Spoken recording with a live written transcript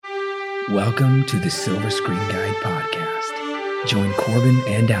Welcome to the Silver Screen Guide podcast. Join Corbin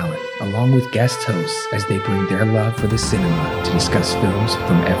and Alan, along with guest hosts, as they bring their love for the cinema to discuss films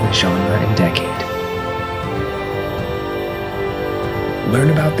from every genre and decade. Learn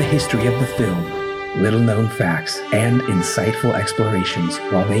about the history of the film, little-known facts, and insightful explorations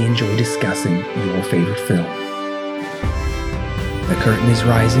while they enjoy discussing your favorite film. The curtain is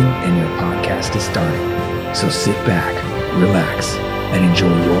rising and your podcast is starting, so sit back, relax, and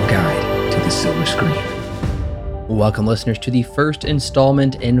enjoy your guide to the silver screen. Welcome, listeners, to the first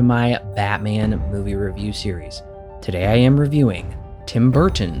installment in my Batman movie review series. Today I am reviewing Tim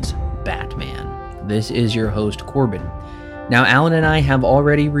Burton's Batman. This is your host, Corbin. Now, Alan and I have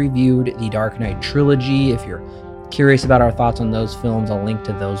already reviewed the Dark Knight trilogy. If you're curious about our thoughts on those films, I'll link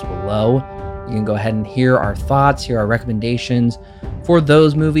to those below. You can go ahead and hear our thoughts, hear our recommendations for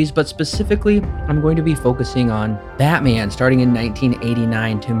those movies, but specifically, I'm going to be focusing on Batman, starting in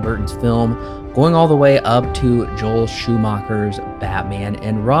 1989, Tim Burton's film, going all the way up to Joel Schumacher's Batman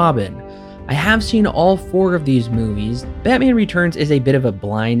and Robin. I have seen all four of these movies. Batman Returns is a bit of a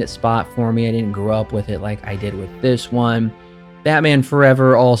blind spot for me. I didn't grow up with it like I did with this one. Batman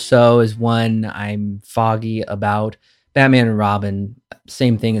Forever also is one I'm foggy about. Batman and Robin,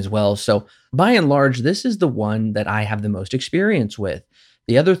 same thing as well. So by and large, this is the one that I have the most experience with.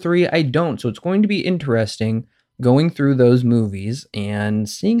 The other three, I don't. So it's going to be interesting going through those movies and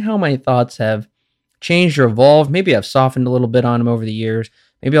seeing how my thoughts have changed or evolved. Maybe I've softened a little bit on them over the years.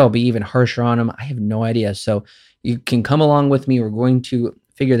 Maybe I'll be even harsher on them. I have no idea. So you can come along with me. We're going to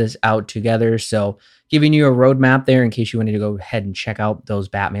figure this out together. So giving you a roadmap there in case you wanted to go ahead and check out those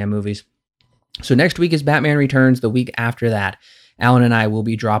Batman movies. So next week is Batman Returns. The week after that, Alan and I will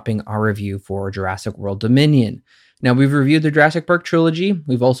be dropping our review for Jurassic World Dominion. Now, we've reviewed the Jurassic Park trilogy.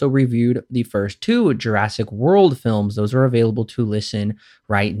 We've also reviewed the first two Jurassic World films. Those are available to listen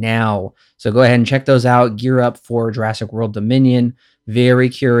right now. So go ahead and check those out. Gear up for Jurassic World Dominion. Very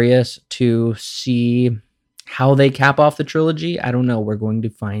curious to see how they cap off the trilogy. I don't know. We're going to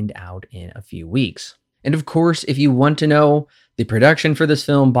find out in a few weeks. And of course, if you want to know the production for this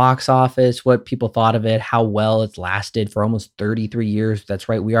film, box office, what people thought of it, how well it's lasted for almost 33 years. That's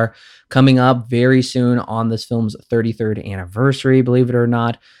right. We are coming up very soon on this film's 33rd anniversary, believe it or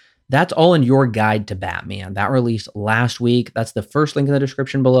not. That's all in your guide to Batman. That released last week. That's the first link in the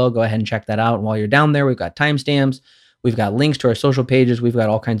description below. Go ahead and check that out. And while you're down there, we've got timestamps. We've got links to our social pages. We've got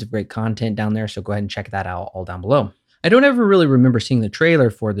all kinds of great content down there. So go ahead and check that out all down below. I don't ever really remember seeing the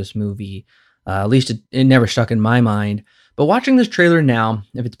trailer for this movie. At least it never stuck in my mind. But watching this trailer now,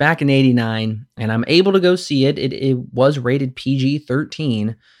 if it's back in 89 and I'm able to go see it, it was rated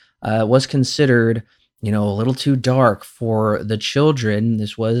PG-13, was considered, a little too dark for the children.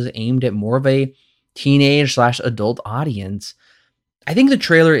 This was aimed at more of a teenage/adult audience. I think the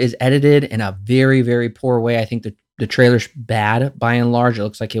trailer is edited in a very, very poor way. I think the trailer's bad by and large. It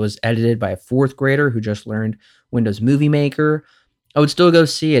looks like it was edited by a fourth grader who just learned Windows Movie Maker. I would still go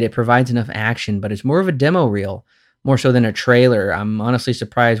see it. It provides enough action, but it's more of a demo reel, more so than a trailer. I'm honestly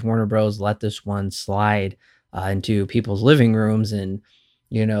surprised Warner Bros. Let this one slide into people's living rooms and,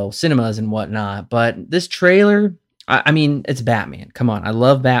 cinemas and whatnot. But this trailer, I mean, it's Batman. Come on. I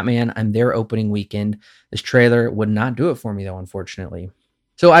love Batman. I'm there opening weekend. This trailer would not do it for me, though, unfortunately.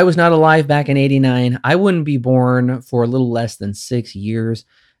 So I was not alive back in 89. I wouldn't be born for a little less than 6 years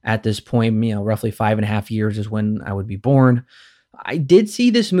at this point. Roughly 5.5 years is when I would be born. I did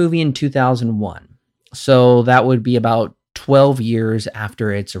see this movie in 2001. So that would be about 12 years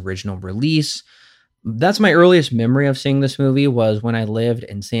after its original release. That's my earliest memory of seeing this movie was when I lived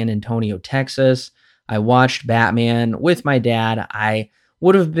in San Antonio, Texas. I watched Batman with my dad. I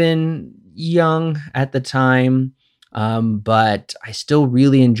would have been young at the time, but I still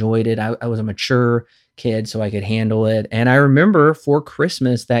really enjoyed it. I was a mature kid, so I could handle it. And I remember for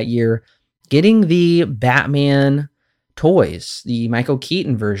Christmas that year getting the Batman toys, the Michael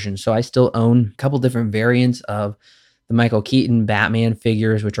Keaton version. So I still own a couple different variants of the Michael Keaton Batman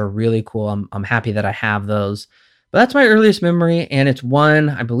figures, which are really cool. I'm happy that I have those. But that's my earliest memory, and it's one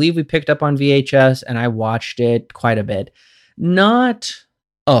I believe we picked up on VHS, and I watched it quite a bit. Not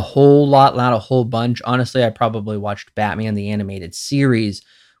a whole lot, not a whole bunch. Honestly, I probably watched Batman the Animated Series,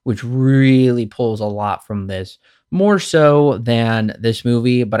 which really pulls a lot from this, more so than this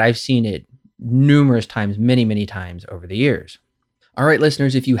movie, but I've seen it numerous times, many, many times over the years. All right,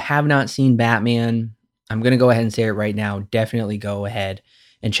 listeners, if you have not seen Batman, I'm going to go ahead and say it right now. Definitely go ahead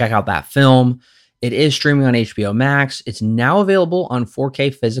and check out that film. It is streaming on HBO Max. It's now available on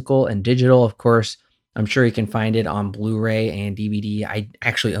 4K physical and digital. Of course, I'm sure you can find it on Blu-ray and DVD. I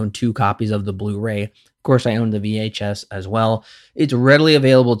actually own 2 copies of the Blu-ray Of course, I own the VHS as well. It's readily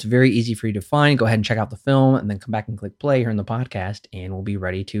available. It's very easy for you to find. Go ahead and check out the film and then come back and click play here in the podcast, and we'll be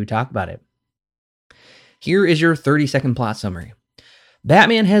ready to talk about it. Here is your 30-second plot summary.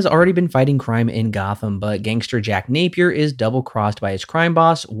 Batman has already been fighting crime in Gotham, but gangster Jack Napier is double-crossed by his crime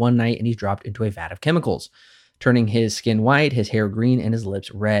boss one night, and he's dropped into a vat of chemicals, turning his skin white, his hair green, and his lips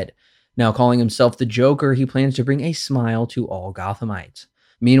red. Now calling himself the Joker, he plans to bring a smile to all Gothamites.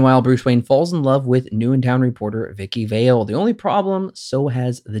 Meanwhile, Bruce Wayne falls in love with new in town reporter Vicky Vale. The only problem, so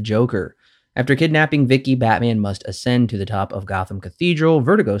has the Joker. After kidnapping Vicky, Batman must ascend to the top of Gotham Cathedral,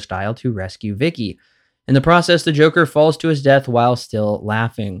 Vertigo style, to rescue Vicky. In the process, the Joker falls to his death while still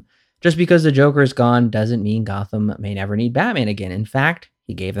laughing. Just because the Joker is gone doesn't mean Gotham may never need Batman again. In fact,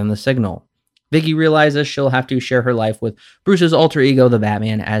 he gave them the signal. Vicky realizes she'll have to share her life with Bruce's alter ego, the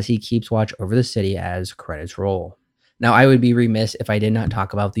Batman, as he keeps watch over the city as credits roll. Now, I would be remiss if I did not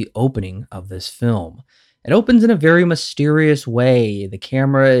talk about the opening of this film. It opens in a very mysterious way. The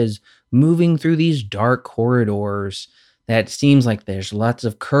camera is moving through these dark corridors that seems like there's lots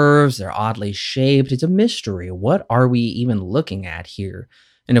of curves. They're oddly shaped. It's a mystery. What are we even looking at here?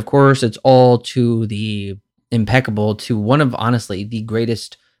 And of course, it's all to the impeccable, to one of, honestly,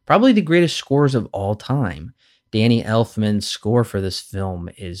 probably the greatest scores of all time. Danny Elfman's score for this film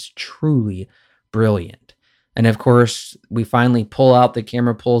is truly brilliant. And of course, we finally the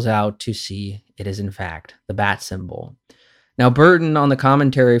camera pulls out to see it is in fact the bat symbol. Now, Burton on the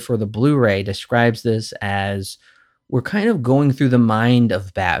commentary for the Blu-ray describes this as, we're kind of going through the mind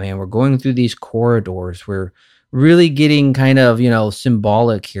of Batman. We're going through these corridors. We're really getting kind of,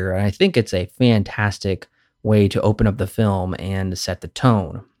 symbolic here. And I think it's a fantastic way to open up the film and set the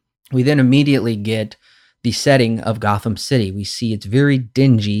tone. We then immediately get the setting of Gotham City. We see it's very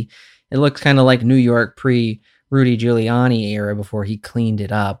dingy. It looks kind of like New York pre-Rudy Giuliani era before he cleaned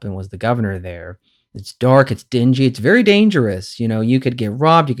it up and was the governor there. It's dark, it's dingy, it's very dangerous. You could get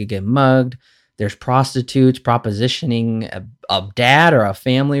robbed, you could get mugged. There's prostitutes propositioning a dad or a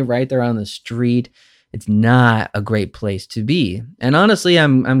family right there on the street. It's not a great place to be. And honestly,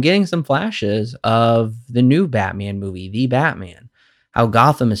 I'm getting some flashes of the new Batman movie, The Batman, how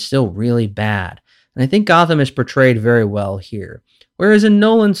Gotham is still really bad. And I think Gotham is portrayed very well here. Whereas in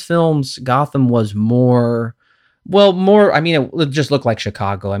Nolan's films, Gotham was more, it just looked like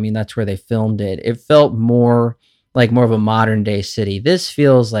Chicago. That's where they filmed it. It felt more of a modern day city. This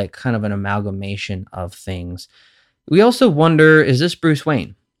feels like kind of an amalgamation of things. We also wonder, is this Bruce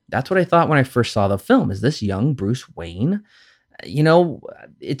Wayne? That's what I thought when I first saw the film. Is this young Bruce Wayne?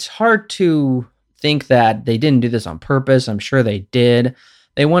 It's hard to think that they didn't do this on purpose. I'm sure they did.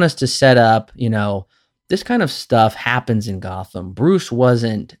 They want us to set up, this kind of stuff happens in Gotham. Bruce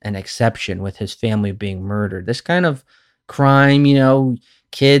wasn't an exception with his family being murdered. This kind of crime,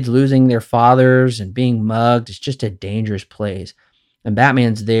 kids losing their fathers and being mugged, it's just a dangerous place. And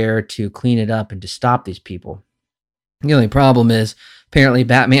Batman's there to clean it up and to stop these people. The only problem is, apparently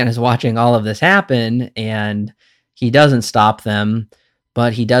Batman is watching all of this happen and he doesn't stop them,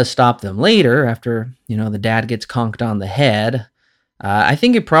 but he does stop them later after, the dad gets conked on the head. I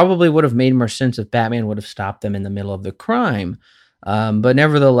think it probably would have made more sense if Batman would have stopped them in the middle of the crime. But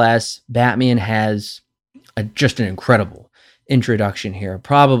nevertheless, Batman has just an incredible introduction here.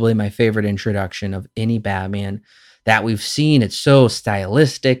 Probably my favorite introduction of any Batman that we've seen. It's so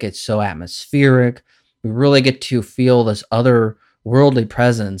stylistic. It's so atmospheric. We really get to feel this otherworldly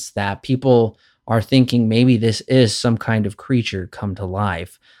presence that people are thinking maybe this is some kind of creature come to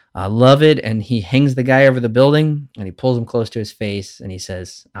life. I love it. And he hangs the guy over the building and he pulls him close to his face and he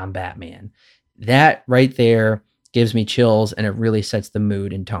says, "I'm Batman." That right there gives me chills, and it really sets the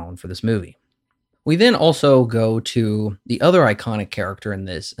mood and tone for this movie. We then also go to the other iconic character in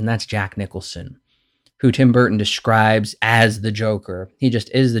this, and that's Jack Nicholson, who Tim Burton describes as the Joker. He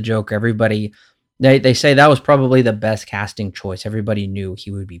just is the Joker. Everybody, they say that was probably the best casting choice. Everybody knew he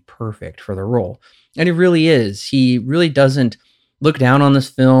would be perfect for the role. And he really is. He really doesn't look down on this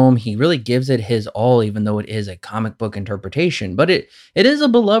film. He really gives it his all, even though it is a comic book interpretation. But it is a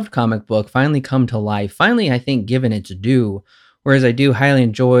beloved comic book, finally come to life, finally, I think, given its due. Whereas I do highly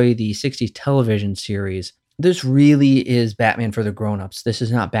enjoy the 60s television series, this really is Batman for the grown-ups. This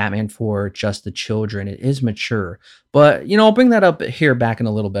is not Batman for just the children. It is mature. But, I'll bring that up here back in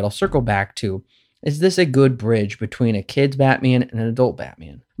a little bit. I'll circle back to, is this a good bridge between a kid's Batman and an adult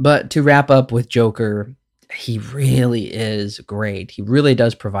Batman? But to wrap up with Joker, he really is great. He really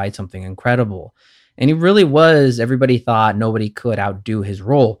does provide something incredible. And he really was, everybody thought nobody could outdo his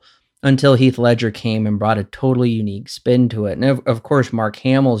role until Heath Ledger came and brought a totally unique spin to it. And of course, Mark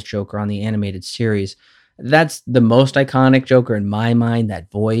Hamill's Joker on the animated series, that's the most iconic Joker in my mind,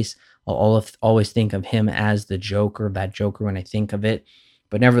 that voice, I'll always think of him as the Joker, that Joker when I think of it.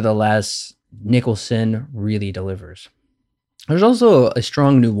 But nevertheless, Nicholson really delivers. There's also a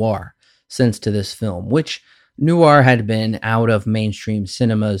strong noir sense to this film, which noir had been out of mainstream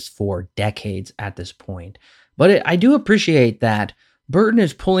cinemas for decades at this point. But I do appreciate that Burton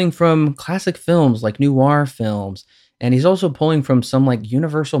is pulling from classic films like noir films, and he's also pulling from some like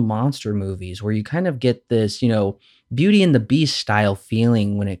Universal monster movies where you kind of get this, Beauty and the Beast style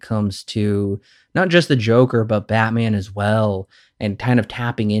feeling when it comes to not just the Joker, but Batman as well, and kind of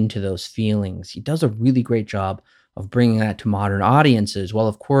tapping into those feelings. He does a really great job of bringing that to modern audiences, while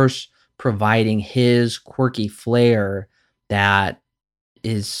of course providing his quirky flair that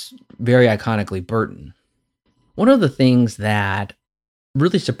is very iconically Burton. One of the things that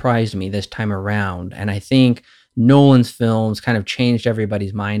really surprised me this time around, and I think Nolan's films kind of changed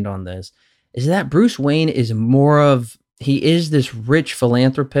everybody's mind on this, is that Bruce Wayne is he is this rich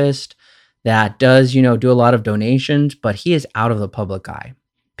philanthropist that does, do a lot of donations, but he is out of the public eye.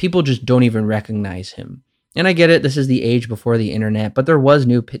 People just don't even recognize him. And I get it, this is the age before the internet, but there was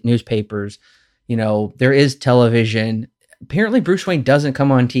newspapers, there is television. Apparently Bruce Wayne doesn't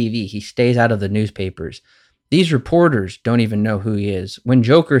come on TV. He stays out of the newspapers. These reporters don't even know who he is. When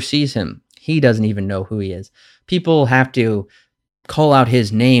Joker sees him, he doesn't even know who he is. People have to call out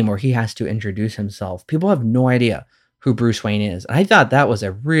his name or he has to introduce himself. People have no idea who Bruce Wayne is. And I thought that was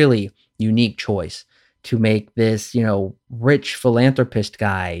a really unique choice to make this, rich philanthropist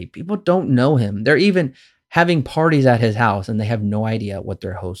guy. People don't know him. They're even having parties at his house and they have no idea what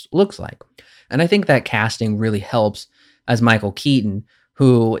their host looks like. And I think that casting really helps as Michael Keaton,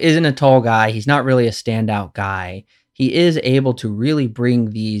 who isn't a tall guy. He's not really a standout guy. He is able to really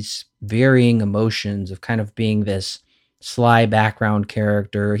bring these varying emotions of kind of being this sly background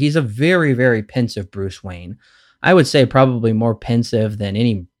character. He's a very, very pensive Bruce Wayne. I would say probably more pensive than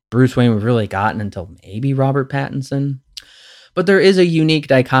any Bruce Wayne we've really gotten until maybe Robert Pattinson. But there is a unique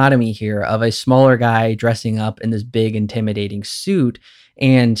dichotomy here of a smaller guy dressing up in this big, intimidating suit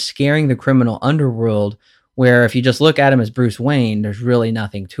and scaring the criminal underworld, where if you just look at him as Bruce Wayne, there's really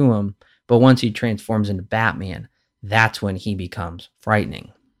nothing to him. But once he transforms into Batman, that's when he becomes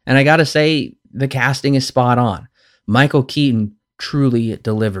frightening. And I gotta say, the casting is spot on. Michael Keaton truly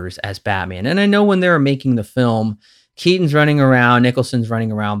delivers as Batman. And I know when they were making the film, Keaton's running around, Nicholson's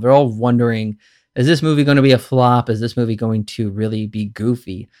running around. They're all wondering, is this movie going to be a flop? Is this movie going to really be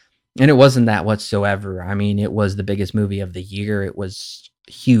goofy? And it wasn't that whatsoever. I mean, it was the biggest movie of the year. It was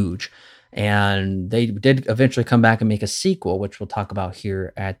huge. And they did eventually come back and make a sequel, which we'll talk about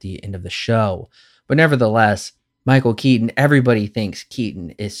here at the end of the show. But nevertheless, Michael Keaton, everybody thinks Keaton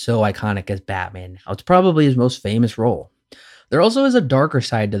is so iconic as Batman. Now, it's probably his most famous role. There also is a darker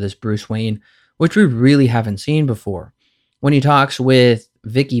side to this Bruce Wayne, which we really haven't seen before. When he talks with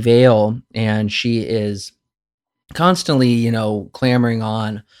Vicky Vale, and she is constantly, clamoring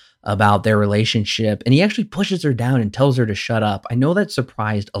on about their relationship, and he actually pushes her down and tells her to shut up. I know that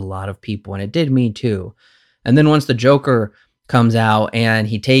surprised a lot of people, and it did me too. And then once the Joker comes out and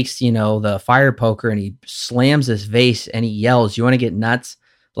he takes, the fire poker and he slams this vase and he yells, "You want to get nuts?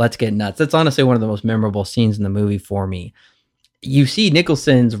 Let's get nuts." That's honestly one of the most memorable scenes in the movie for me. You see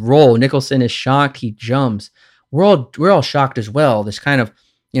Nicholson's role. Nicholson is shocked. He jumps. We're all shocked as well. This kind of,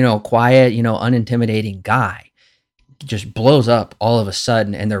 quiet, unintimidating guy just blows up all of a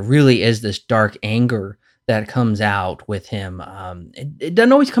sudden. And there really is this dark anger that comes out with him. It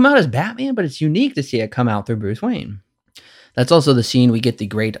doesn't always come out as Batman, but it's unique to see it come out through Bruce Wayne. That's also the scene we get the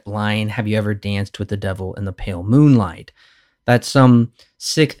great line, "Have you ever danced with the devil in the pale moonlight?" That's some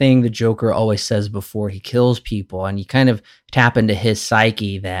sick thing the Joker always says before he kills people. And you kind of tap into his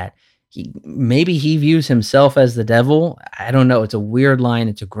psyche that maybe he views himself as the devil. I don't know. It's a weird line.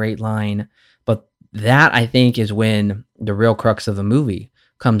 It's a great line. But that, I think, is when the real crux of the movie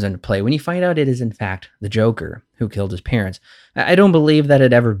comes into play. When you find out it is, in fact, the Joker who killed his parents. I don't believe that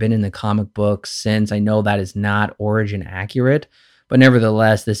had ever been in the comic books, since I know that is not origin accurate. But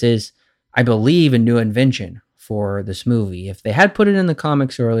nevertheless, this is, I believe, a new invention for this movie. If they had put it in the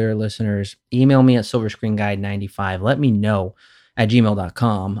comics earlier, listeners, email me at silverscreenguide95. Let me know at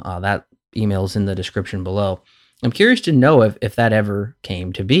gmail.com. That email is in the description below. I'm curious to know if that ever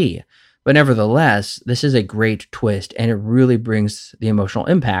came to be. But nevertheless, this is a great twist, and it really brings the emotional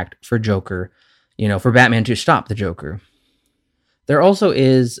impact for Joker, for Batman to stop the Joker. There also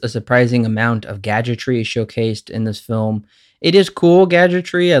is a surprising amount of gadgetry showcased in this film. It is cool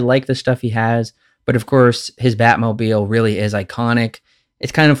gadgetry. I like the stuff he has. But of course, his Batmobile really is iconic.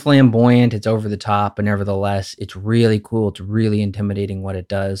 It's kind of flamboyant. It's over the top. But nevertheless, it's really cool. It's really intimidating what it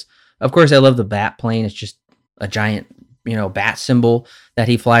does. Of course, I love the Batplane. It's just a giant bat symbol that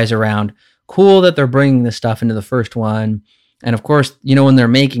he flies around. Cool that they're bringing this stuff into the first one. And of course, when they're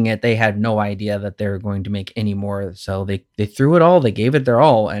making it, they had no idea that they were going to make any more. So they threw it all, they gave it their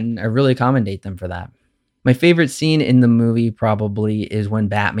all, and I really commendate them for that. My favorite scene in the movie probably is when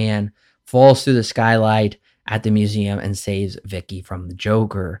Batman falls through the skylight at the museum and saves Vicky from the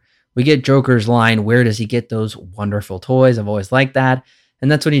Joker. We get Joker's line, "Where does he get those wonderful toys?" I've always liked that.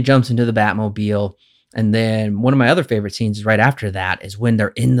 And that's when he jumps into the Batmobile. And then one of my other favorite scenes right after that is when they're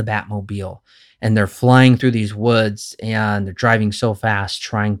in the Batmobile and they're flying through these woods and they're driving so fast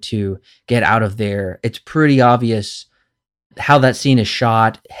trying to get out of there. It's pretty obvious how that scene is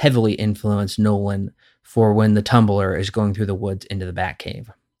shot, heavily influenced Nolan for when the Tumbler is going through the woods into the Batcave.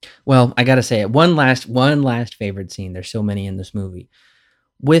 Well, I gotta say it. One last favorite scene. There's so many in this movie.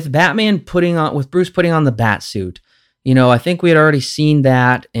 With Bruce putting on the bat suit. I think we had already seen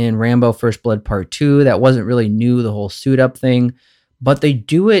that in Rambo First Blood Part 2. That wasn't really new, the whole suit up thing. But they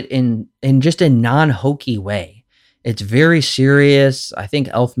do it in just a non-hokey way. It's very serious. I think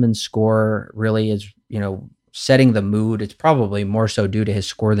Elfman's score really is, setting the mood. It's probably more so due to his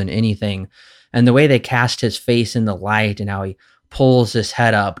score than anything. And the way they cast his face in the light and how he pulls his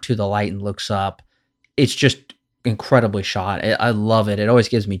head up to the light and looks up, it's just incredibly shot. I love it. It always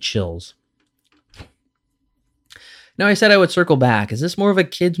gives me chills. Now, I said I would circle back. Is this more of a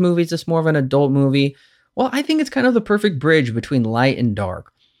kid's movie? Is this more of an adult movie? Well, I think it's kind of the perfect bridge between light and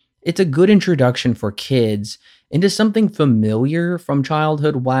dark. It's a good introduction for kids into something familiar from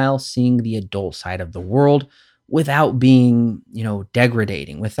childhood while seeing the adult side of the world without being,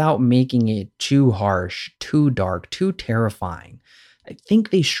 degrading, without making it too harsh, too dark, too terrifying. I think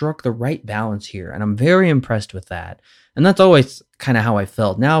they struck the right balance here, and I'm very impressed with that. And that's always kind of how I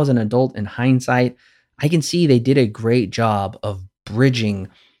felt. Now, as an adult, in hindsight, I can see they did a great job of bridging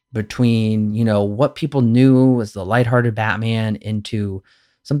between, what people knew as the lighthearted Batman into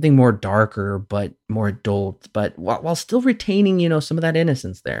something more darker, but more adult, but while still retaining, some of that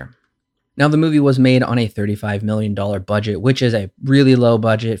innocence there. Now, the movie was made on a $35 million budget, which is a really low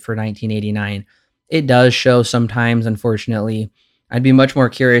budget for 1989. It does show sometimes, unfortunately. I'd be much more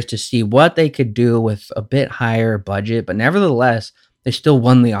curious to see what they could do with a bit higher budget, but nevertheless, they still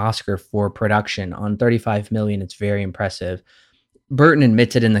won the Oscar for production. On $35 million, it's very impressive. Burton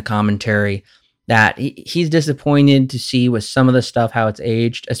admits it in the commentary that he's disappointed to see with some of the stuff how it's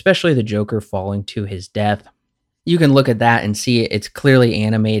aged, especially the Joker falling to his death. You can look at that and see it's clearly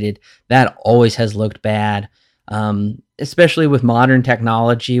animated. That always has looked bad, especially with modern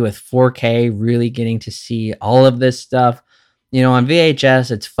technology, with 4K, really getting to see all of this stuff. On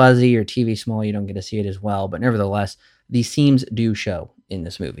VHS, it's fuzzy, or TV small, you don't get to see it as well. But nevertheless, these seams do show in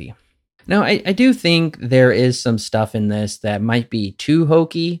this movie. Now, I do think there is some stuff in this that might be too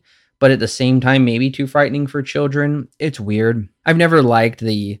hokey, but at the same time, maybe too frightening for children. It's weird. I've never liked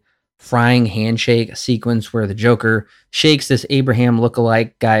the frying handshake sequence where the Joker shakes this Abraham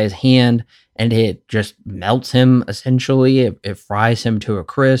lookalike guy's hand and it just melts him, essentially. It fries him to a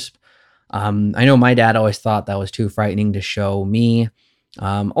crisp. I know my dad always thought that was too frightening to show me.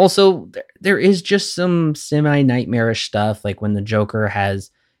 Also, there is just some semi-nightmarish stuff, like when the Joker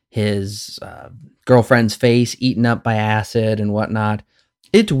has his girlfriend's face eaten up by acid and whatnot.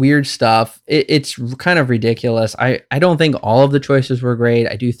 It's weird stuff. It's kind of ridiculous. I don't think all of the choices were great.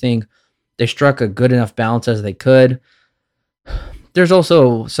 I do think they struck a good enough balance as they could. There's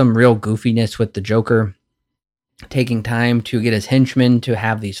also some real goofiness with the Joker taking time to get his henchmen to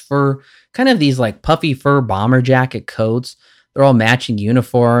have these like puffy fur bomber jacket coats. They're all matching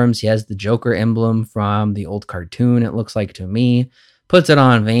uniforms. He has the Joker emblem from the old cartoon, it looks like to me. Puts it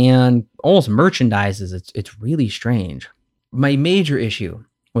on Van, almost merchandises. It's really strange. My major issue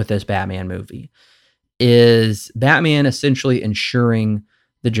with this Batman movie is Batman essentially ensuring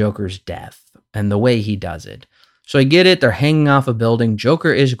the Joker's death and the way he does it. So I get it. They're hanging off a building.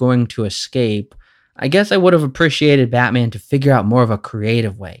 Joker is going to escape. I guess I would have appreciated Batman to figure out more of a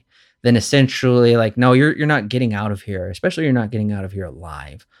creative way than essentially like, no, you're not getting out of here, especially you're not getting out of here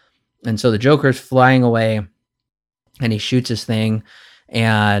alive. And so the Joker's flying away and he shoots his thing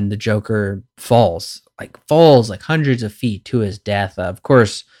and the Joker falls like hundreds of feet to his death. Of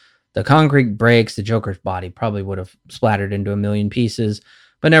course, the concrete breaks. The Joker's body probably would have splattered into a million pieces.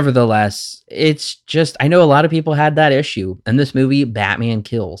 But nevertheless, it's just, I know a lot of people had that issue. In this movie, Batman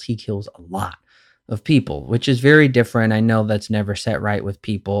kills. He kills a lot of people, which is very different. I know that's never set right with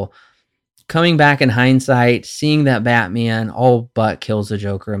people. Coming back in hindsight, seeing that Batman all but kills the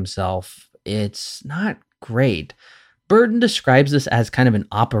Joker himself, it's not great. Burton describes this as kind of an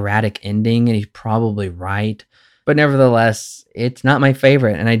operatic ending, and he's probably right. But nevertheless, it's not my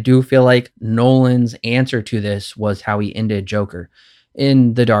favorite. And I do feel like Nolan's answer to this was how he ended Joker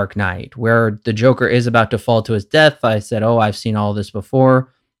in The Dark Knight, where the Joker is about to fall to his death. I said, oh, I've seen all this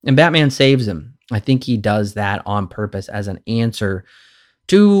before. And Batman saves him. I think he does that on purpose as an answer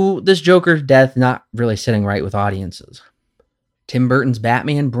to this Joker's death not really sitting right with audiences. Tim Burton's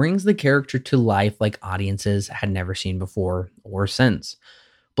Batman brings the character to life like audiences had never seen before or since.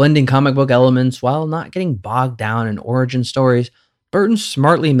 Blending comic book elements while not getting bogged down in origin stories, Burton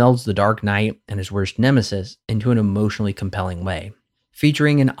smartly melds the Dark Knight and his worst nemesis into an emotionally compelling way.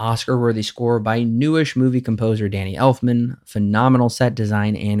 Featuring an Oscar-worthy score by newish movie composer Danny Elfman, phenomenal set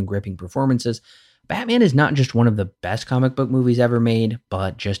design, and gripping performances, Batman is not just one of the best comic book movies ever made,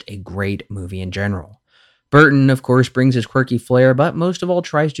 but just a great movie in general. Burton, of course, brings his quirky flair, but most of all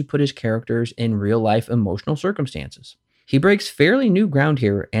tries to put his characters in real-life emotional circumstances. He breaks fairly new ground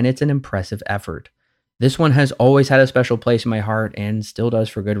here, and it's an impressive effort. This one has always had a special place in my heart, and still does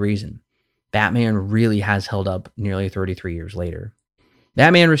for good reason. Batman really has held up nearly 33 years later.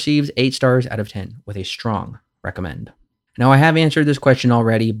 Batman receives 8 stars out of 10, with a strong recommend. Now, I have answered this question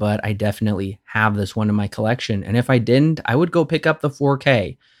already, but I definitely have this one in my collection, and if I didn't, I would go pick up the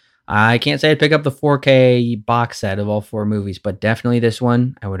 4K. I can't say I'd pick up the 4K box set of all 4 movies, but definitely this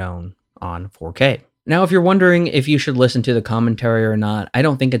one I would own on 4K. Now, if you're wondering if you should listen to the commentary or not, I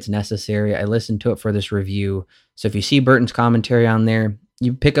don't think it's necessary. I listened to it for this review. So if you see Burton's commentary on there,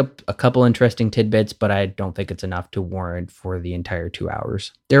 you pick up a couple interesting tidbits, but I don't think it's enough to warrant for the entire 2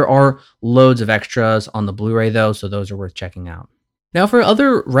 hours. There are loads of extras on the Blu-ray though, so those are worth checking out. Now, for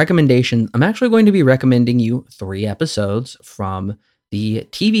other recommendations, I'm actually going to be recommending you 3 episodes from the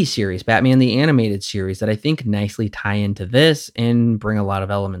TV series, Batman the Animated Series, that I think nicely tie into this and bring a lot of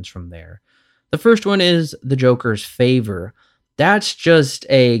elements from there. The first one is The Joker's Favor. That's just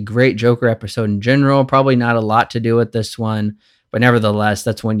a great Joker episode in general. Probably not a lot to do with this one, but nevertheless,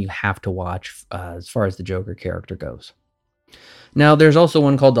 that's one you have to watch as far as the Joker character goes. Now, there's also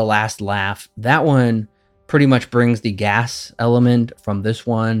one called The Last Laugh. That one pretty much brings the gas element from this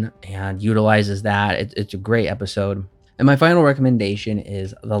one and utilizes that. It's a great episode. And my final recommendation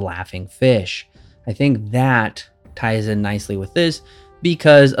is The Laughing Fish. I think that ties in nicely with this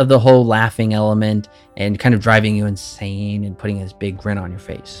because of the whole laughing element and kind of driving you insane and putting this big grin on your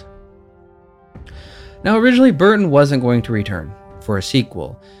face. Now, originally, Burton wasn't going to return for a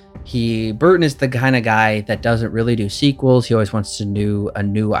sequel. Burton is the kind of guy that doesn't really do sequels. He always wants to do a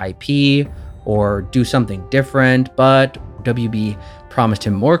new IP or do something different, but WB promised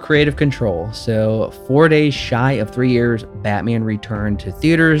him more creative control. So 4 days shy of 3 years, Batman returned to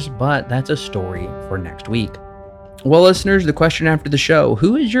theaters, but that's a story for next week. Well, listeners, the question after the show,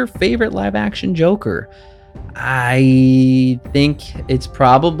 who is your favorite live action Joker? I think it's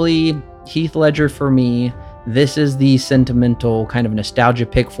probably Heath Ledger for me. This is the sentimental kind of nostalgia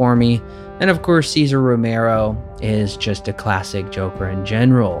pick for me. And of course, Cesar Romero is just a classic Joker in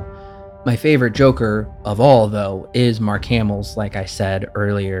general. My favorite Joker of all, though, is Mark Hamill's, like I said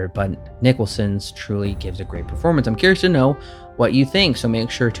earlier, but Nicholson's truly gives a great performance. I'm curious to know what you think, so make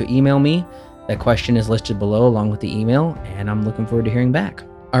sure to email me. That question is listed below along with the email, and I'm looking forward to hearing back.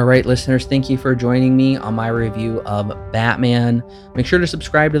 All right, listeners, thank you for joining me on my review of Batman. Make sure to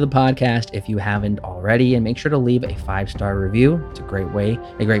subscribe to the podcast if you haven't already, and make sure to leave a 5-star review. It's a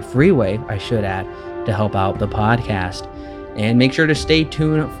great free way, I should add, to help out the podcast. And make sure to stay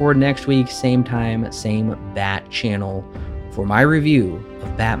tuned for next week, same time, same Bat channel, for my review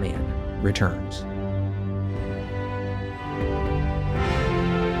of Batman Returns.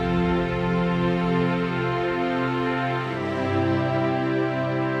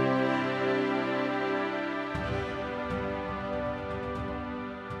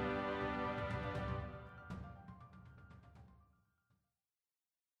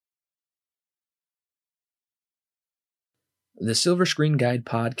 The Silver Screen Guide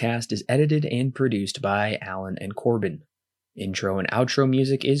podcast is edited and produced by Alan and Corbin. Intro and outro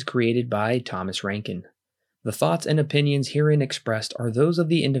music is created by Thomas Rankin. The thoughts and opinions herein expressed are those of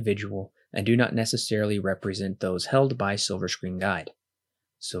the individual and do not necessarily represent those held by Silver Screen Guide.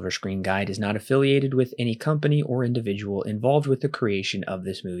 Silver Screen Guide is not affiliated with any company or individual involved with the creation of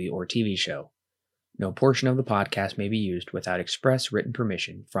this movie or TV show. No portion of the podcast may be used without express written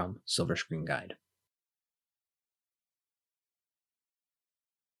permission from Silver Screen Guide.